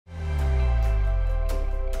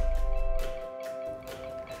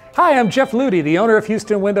Hi, I'm Jeff Ludy, the owner of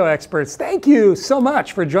Houston Window Experts. Thank you so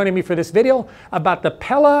much for joining me for this video about the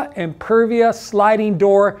Pella Impervia Sliding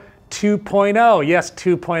Door 2.0. Yes,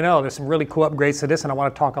 2.0. There's some really cool upgrades to this and I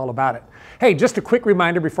want to talk all about it. Hey, just a quick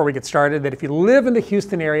reminder before we get started that if you live in the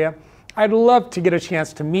Houston area, I'd love to get a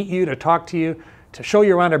chance to meet you, to talk to you, to show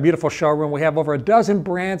you around our beautiful showroom. We have over a dozen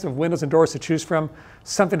brands of windows and doors to choose from,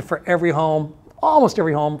 something for every home,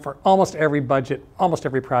 for almost every budget, almost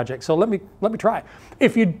every project. So let me try.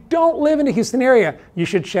 If you don't live in the Houston area, you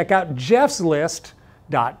should check out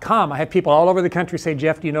jeffslist.com. I have people all over the country say,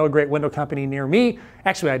 Jeff, do you know a great window company near me?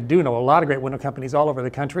 Actually, I do know a lot of great window companies all over the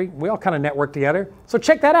country. We all kind of network together. So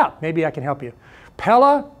check that out. Maybe I can help you.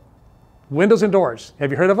 Pella Windows and Doors. Have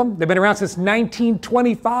you heard of them? They've been around since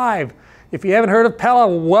 1925. If you haven't heard of Pella,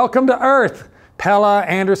 welcome to Earth. Pella,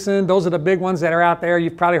 Anderson, those are the big ones that are out there.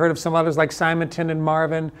 You've probably heard of some others like Simonton and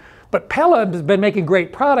Marvin. But Pella has been making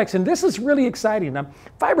great products, and this is really exciting. Now,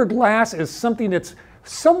 fiberglass is something that's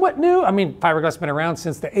somewhat new. I mean, fiberglass has been around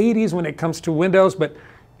since the 80s when it comes to windows, but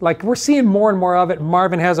like we're seeing more and more of it.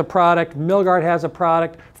 Marvin has a product, Milgard has a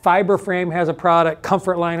product, Fiber Frame has a product,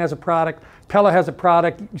 Comfort Line has a product, Pella has a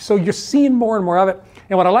product. So you're seeing more and more of it.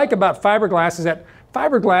 And what I like about fiberglass is that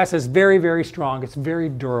fiberglass is very, very strong. It's very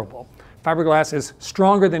durable. Fiberglass is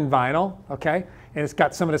stronger than vinyl, okay? And it's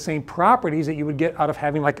got some of the same properties that you would get out of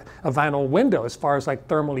having like a vinyl window as far as like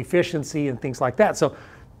thermal efficiency and things like that. So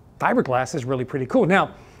fiberglass is really pretty cool.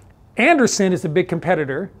 Now, Anderson is the big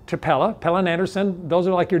competitor to Pella. Pella and Anderson, those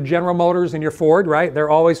are like your General Motors and your Ford, right?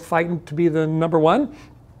 They're always fighting to be the number one.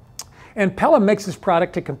 And Pella makes this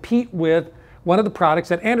product to compete with one of the products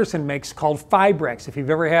that Anderson makes called Fibrex. If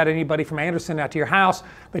you've ever had anybody from Anderson out to your house,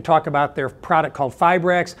 they talk about their product called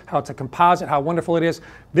Fibrex, how it's a composite, how wonderful it is.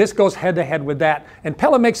 This goes head to head with that. And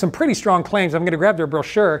Pella makes some pretty strong claims. I'm going to grab their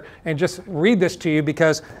brochure and just read this to you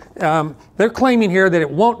because they're claiming here that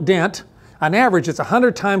it won't dent. On average, it's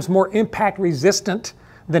 100 times more impact resistant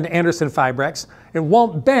than Anderson Fibrex. It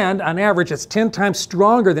won't bend. On average, it's 10 times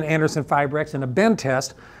stronger than Anderson Fibrex in a bend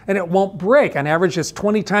test. And it won't break. On average, it's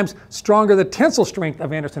 20 times stronger the tensile strength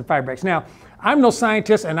of Anderson Fibrex. Now, I'm no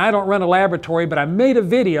scientist and I don't run a laboratory, but I made a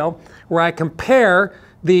video where I compare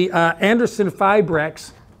the Anderson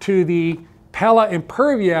Fibrex to the Pella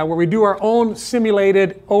Impervia, where we do our own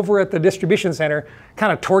simulated over at the distribution center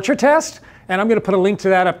kind of torture test. And I'm going to put a link to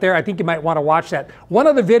that up there. I think you might want to watch that. One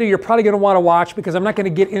other video you're probably going to want to watch because I'm not going to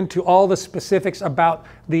get into all the specifics about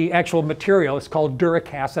the actual material. It's called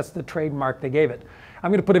Duracast. That's the trademark they gave it. I'm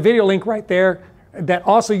going to put a video link right there that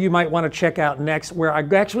also you might want to check out next, where I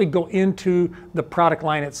actually go into the product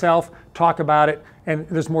line itself, talk about it, and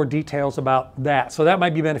there's more details about that. So that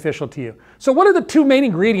might be beneficial to you. So what are the two main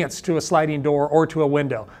ingredients to a sliding door or to a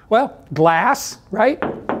window? Well, glass, right?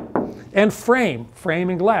 And frame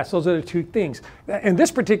and glass. Those are the two things. In this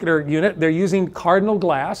particular unit, they're using cardinal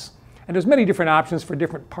glass. And there's many different options for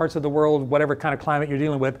different parts of the world, whatever kind of climate you're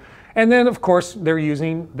dealing with. And then, of course, they're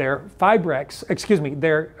using their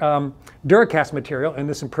Duracast material in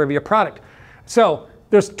this Impervia product. So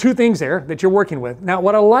there's two things there that you're working with. Now,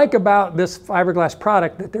 what I like about this fiberglass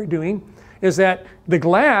product that they're doing is that the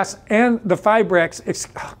glass and the Fibrex,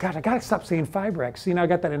 oh God, I gotta stop saying Fibrex. See, now I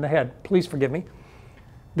got that in the head. Please forgive me.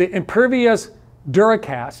 The Impervia's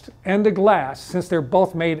Duracast and the glass, since they're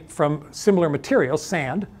both made from similar materials,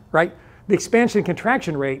 sand, right? The expansion and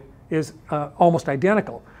contraction rate is almost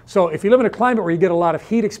identical. So if you live in a climate where you get a lot of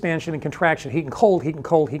heat expansion and contraction, heat and cold, heat and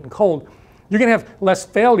cold, heat and cold, you're going to have less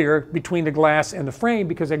failure between the glass and the frame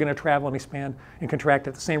because they're going to travel and expand and contract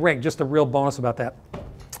at the same rate. Just a real bonus about that.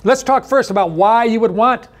 Let's talk first about why you would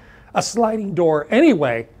want a sliding door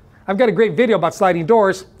anyway. I've got a great video about sliding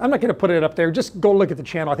doors. I'm not going to put it up there. Just go look at the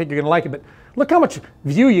channel. I think you're going to like it. But look how much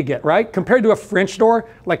view you get, right? Compared to a French door.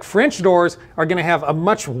 Like French doors are going to have a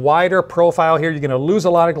much wider profile here. You're going to lose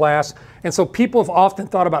a lot of glass. And so people have often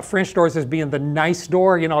thought about French doors as being the nice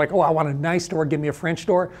door. You know, like, oh, I want a nice door. Give me a French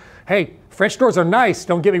door. Hey, French doors are nice.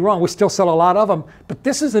 Don't get me wrong. We still sell a lot of them. But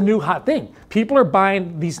this is a new hot thing. People are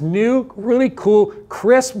buying these new, really cool,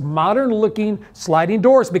 crisp, modern-looking sliding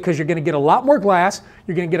doors because you're going to get a lot more glass.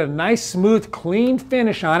 You're going to get a nice, smooth, clean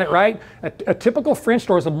finish on it, right? A typical French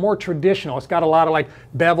door is a more traditional. It's got a lot of like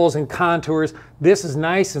bevels and contours. This is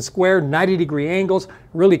nice and square, 90-degree angles,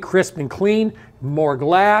 really crisp and clean, more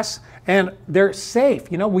glass. And they're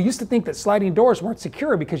safe. You know, we used to think that sliding doors weren't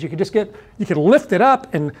secure because you could lift it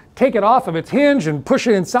up and take it off of its hinge and push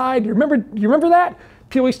it inside. You remember that?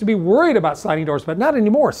 People used to be worried about sliding doors, but not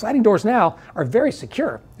anymore. Sliding doors now are very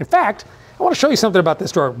secure. In fact, I want to show you something about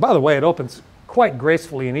this door. By the way, it opens quite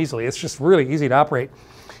gracefully and easily. It's just really easy to operate.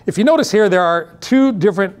 If you notice here, there are two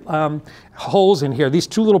different holes in here. These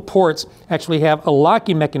two little ports actually have a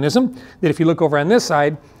locking mechanism that if you look over on this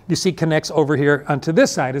side, you see connects over here onto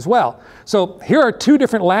this side as well. So here are two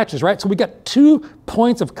different latches, right? So we got 2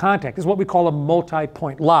 points of contact. This is what we call a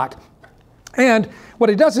multi-point lock. And what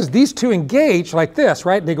it does is these two engage like this,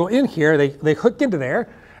 right? They go in here, they hook into there,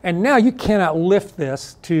 and now you cannot lift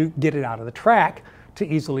this to get it out of the track to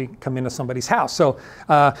easily come into somebody's house. So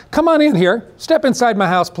come on in here, step inside my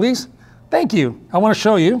house, please. Thank you. I want to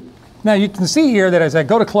show you. Now you can see here that as I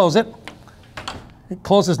go to close it, it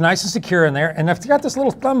closes nice and secure in there. And I've got this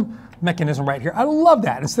little thumb mechanism right here. I love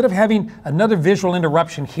that. Instead of having another visual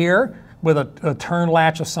interruption here with a turn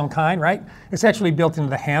latch of some kind, right? It's actually built into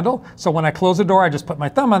the handle. So when I close the door, I just put my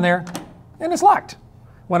thumb on there and it's locked.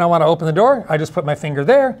 When I want to open the door, I just put my finger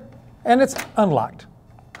there and it's unlocked.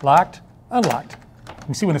 Locked, unlocked. You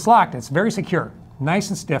can see when it's locked, it's very secure, nice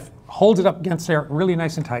and stiff, holds it up against there, really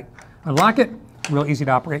nice and tight. Unlock it, real easy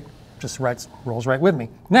to operate, just rolls right with me.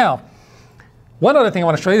 Now, one other thing I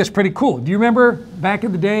want to show you that's pretty cool. Do you remember back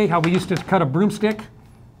in the day how we used to cut a broomstick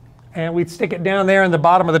and we'd stick it down there in the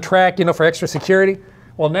bottom of the track, you know, for extra security?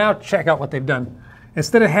 Well, now check out what they've done.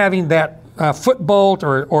 Instead of having that foot bolt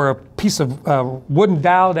or a piece of wooden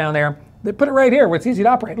dowel down there, they put it right here where it's easy to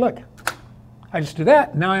operate. Look, I just do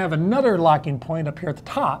that. Now I have another locking point up here at the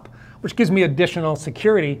top, which gives me additional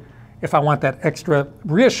security if I want that extra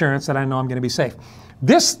reassurance that I know I'm going to be safe.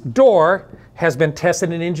 This door has been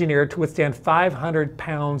tested and engineered to withstand 500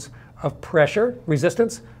 pounds of pressure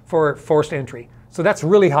resistance for forced entry. So that's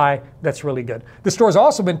really high, that's really good. This door has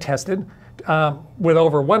also been tested with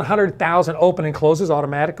over 100,000 open and closes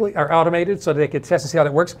automated so they could test and see how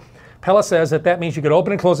that works. Pella says that means you could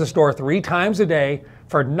open and close this door 3 times a day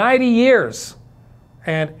for 90 years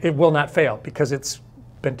and it will not fail because it's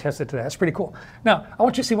been tested to that. That's pretty cool. Now, I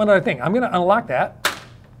want you to see one other thing. I'm going to unlock that.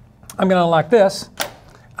 I'm going to unlock this.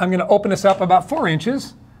 I'm going to open this up about 4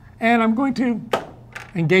 inches, and I'm going to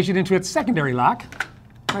engage it into its secondary lock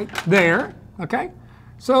right there, okay?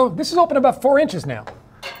 So this is open about 4 inches now,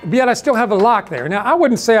 but yet I still have a lock there. Now, I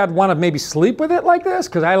wouldn't say I'd want to maybe sleep with it like this,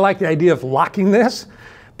 because I like the idea of locking this,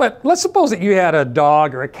 but let's suppose that you had a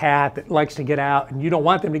dog or a cat that likes to get out, and you don't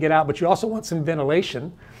want them to get out, but you also want some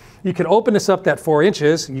ventilation. You could open this up that 4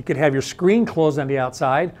 inches, you could have your screen closed on the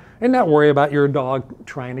outside, and not worry about your dog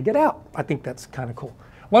trying to get out. I think that's kind of cool.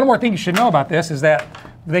 One more thing you should know about this is that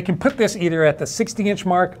they can put this either at the 60-inch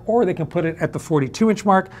mark or they can put it at the 42-inch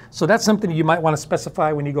mark. So that's something you might want to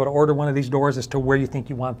specify when you go to order one of these doors as to where you think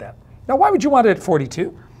you want that. Now, why would you want it at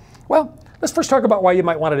 42? Well, let's first talk about why you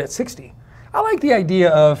might want it at 60. I like the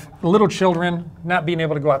idea of little children not being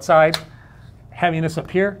able to go outside, having this up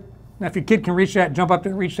here. Now, if your kid can reach that, jump up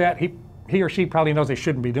and reach that, he or she probably knows they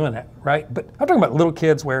shouldn't be doing that, right? But I'm talking about little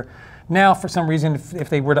kids where now, for some reason, if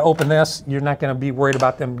they were to open this, you're not going to be worried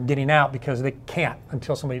about them getting out because they can't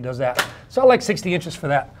until somebody does that. So I like 60 inches for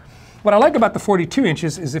that. What I like about the 42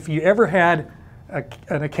 inches is if you ever had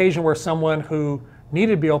an occasion where someone who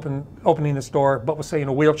needed to be opening this door, but was, say, in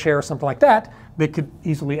a wheelchair or something like that, they could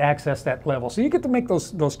easily access that level. So you get to make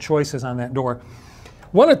those choices on that door.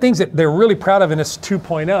 One of the things that they're really proud of in this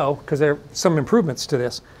 2.0, because there are some improvements to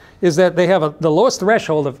this, is that they have the lowest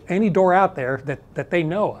threshold of any door out there that they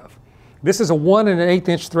know of. This is a 1 1/8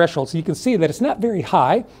 inch threshold, so you can see that it's not very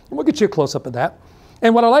high. And we'll get you a close-up of that.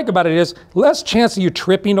 And what I like about it is less chance of you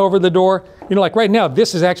tripping over the door. You know, like right now,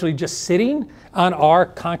 this is actually just sitting on our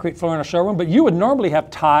concrete floor in our showroom, but you would normally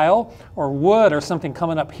have tile or wood or something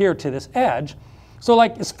coming up here to this edge. So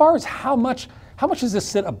like as far as how much does this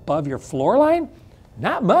sit above your floor line?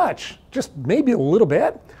 Not much, just maybe a little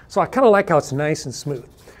bit. So I kind of like how it's nice and smooth.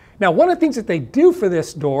 Now, one of the things that they do for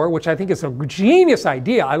this door, which I think is a genius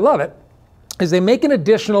idea, I love it, is they make an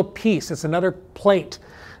additional piece. It's another plate,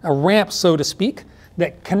 a ramp, so to speak,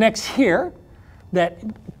 that connects here, that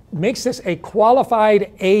makes this a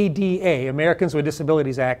qualified ADA, Americans with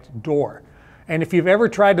Disabilities Act door. And if you've ever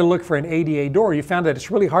tried to look for an ADA door, you found that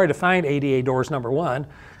it's really hard to find ADA doors, number one.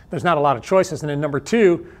 There's not a lot of choices. And then number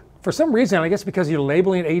two, for some reason, I guess because you're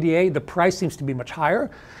labeling it ADA, the price seems to be much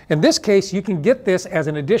higher. In this case, you can get this as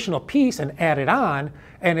an additional piece and add it on,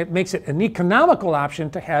 and it makes it an economical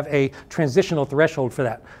option to have a transitional threshold for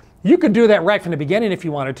that. You could do that right from the beginning if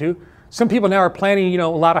you wanted to. Some people now are planning, you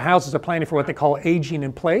know, a lot of houses are planning for what they call aging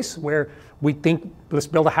in place, where we think, let's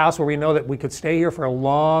build a house where we know that we could stay here for a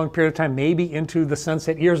long period of time, maybe into the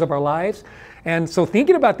sunset years of our lives. And so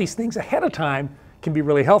thinking about these things ahead of time can be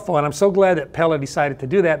really helpful, and I'm so glad that Pella decided to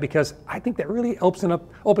do that because I think that really opens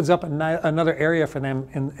up another area for them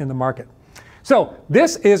in the market. So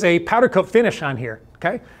this is a powder coat finish on here,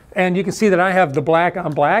 okay? And you can see that I have the black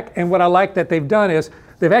on black, and what I like that they've done is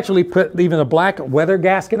They've actually put even a black weather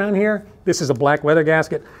gasket on here. This is a black weather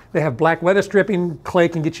gasket. They have black weather stripping. Clay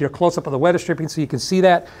can get you a close-up of the weather stripping so you can see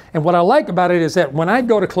that. And what I like about it is that when I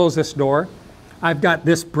go to close this door, I've got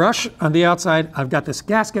this brush on the outside. I've got this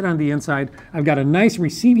gasket on the inside. I've got a nice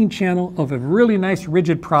receiving channel of a really nice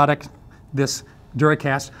rigid product, this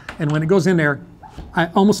Duracast. And when it goes in there, I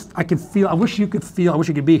can feel, I wish you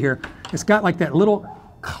could be here. It's got like that little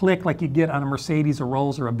click like you get on a Mercedes, a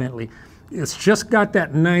Rolls, or a Bentley. It's just got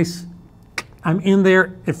that nice, I'm in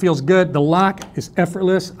there, it feels good. The lock is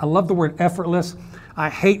effortless. I love the word effortless. I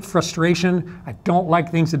hate frustration. I don't like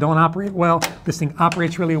things that don't operate well. This thing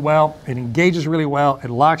operates really well. It engages really well. It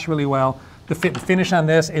locks really well. The fit and finish on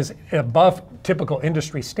this is above typical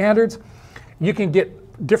industry standards. You can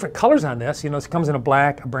get different colors on this. You know, it comes in a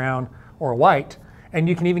black, a brown, or a white. And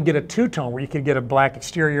you can even get a two-tone where you could get a black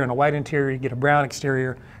exterior and a white interior. You get a brown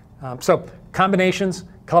exterior. So combinations,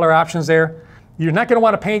 color options there. You're not going to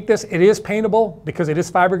want to paint this. It is paintable because it is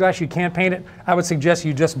fiberglass. You can paint it. I would suggest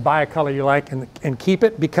you just buy a color you like and keep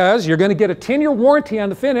it, because you're going to get a 10-year warranty on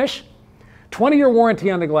the finish, 20-year warranty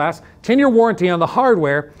on the glass, 10-year warranty on the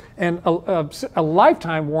hardware, and a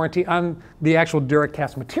lifetime warranty on the actual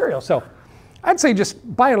Duracast material. So I'd say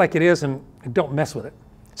just buy it like it is and don't mess with it.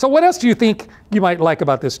 So what else do you think you might like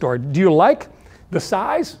about this store? Do you like the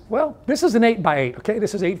size? Well, this is an 8x8, okay?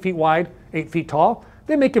 This is 8 feet wide, 8 feet tall.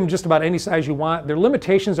 They make them just about any size you want. Their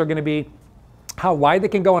limitations are going to be how wide they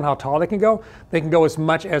can go and how tall they can go. They can go as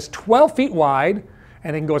much as 12 feet wide,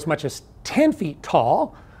 and they can go as much as 10 feet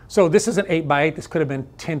tall. So this is an 8x8. This could have been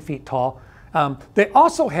 10 feet tall. They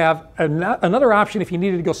also have another option if you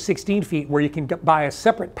needed to go 16 feet, where you can buy a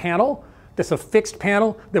separate panel. That's a fixed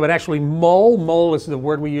panel that would actually mold. Mold is the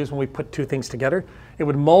word we use when we put two things together. It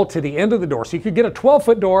would mold to the end of the door. So you could get a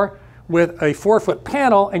 12-foot door with a 4-foot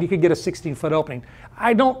panel, and you could get a 16-foot opening.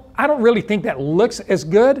 I don't really think that looks as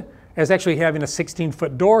good as actually having a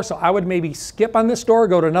 16-foot door, so I would maybe skip on this door,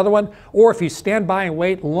 go to another one, or if you stand by and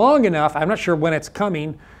wait long enough, I'm not sure when it's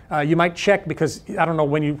coming, you might check, because I don't know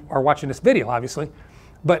when you are watching this video, obviously,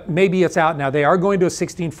 but maybe it's out now. They are going to a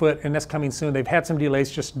 16-foot, and that's coming soon. They've had some delays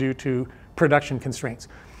just due to production constraints.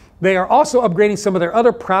 They are also upgrading some of their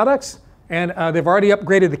other products, and they've already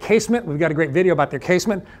upgraded the casement. We've got a great video about their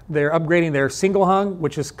casement. They're upgrading their single hung,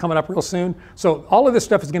 which is coming up real soon. So all of this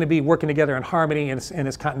stuff is going to be working together in harmony, and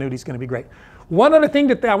its continuity is going to be great. One other thing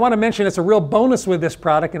that I want to mention, it's a real bonus with this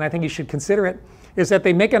product, and I think you should consider it, is that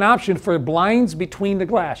they make an option for blinds between the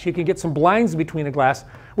glass. You can get some blinds between the glass,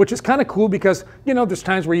 which is kind of cool because, you know, there's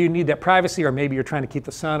times where you need that privacy, or maybe you're trying to keep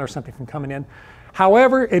the sun or something from coming in.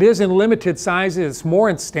 However, it is in limited sizes. It's more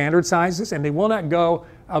in standard sizes, and they will not go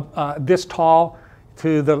this tall.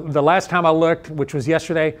 To the last time I looked, which was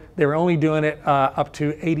yesterday, they were only doing it up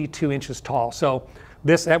to 82 inches tall. So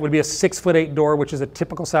that would be a 6'8" door, which is a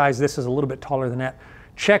typical size. This is a little bit taller than that.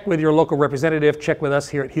 Check with your local representative. Check with us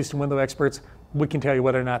here at Houston Window Experts. We can tell you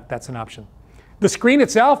whether or not that's an option. The screen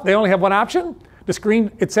itself, they only have one option. The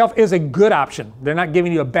screen itself is a good option. They're not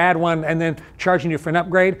giving you a bad one and then charging you for an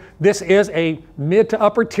upgrade. This is a mid to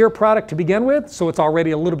upper tier product to begin with, so it's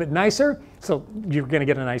already a little bit nicer. So you're going to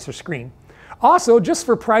get a nicer screen. Also, just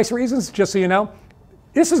for price reasons, just so you know,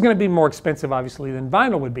 this is going to be more expensive, obviously, than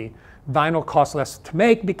vinyl would be. Vinyl costs less to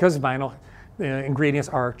make because vinyl ingredients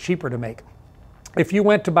are cheaper to make. If you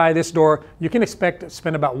went to buy this door, you can expect to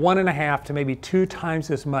spend about 1.5 to maybe 2 times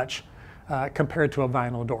as much compared to a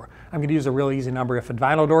vinyl door. I'm going to use a real easy number. If a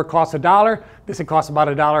vinyl door costs $1, this would cost about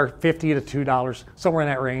 $1.50 to $2, somewhere in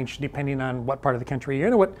that range, depending on what part of the country you're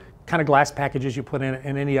in and what kind of glass packages you put in it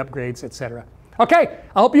and any upgrades, etc. Okay,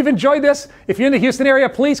 I hope you've enjoyed this. If you're in the Houston area,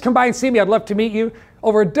 please come by and see me. I'd love to meet you.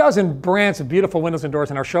 Over a dozen brands of beautiful windows and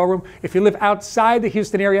doors in our showroom. If you live outside the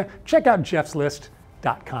Houston area, check out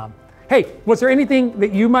jeffslist.com. Hey, was there anything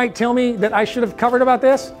that you might tell me that I should have covered about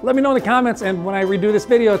this? Let me know in the comments, and when I redo this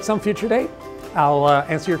video at some future date, I'll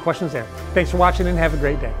answer your questions there. Thanks for watching and have a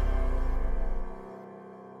great day.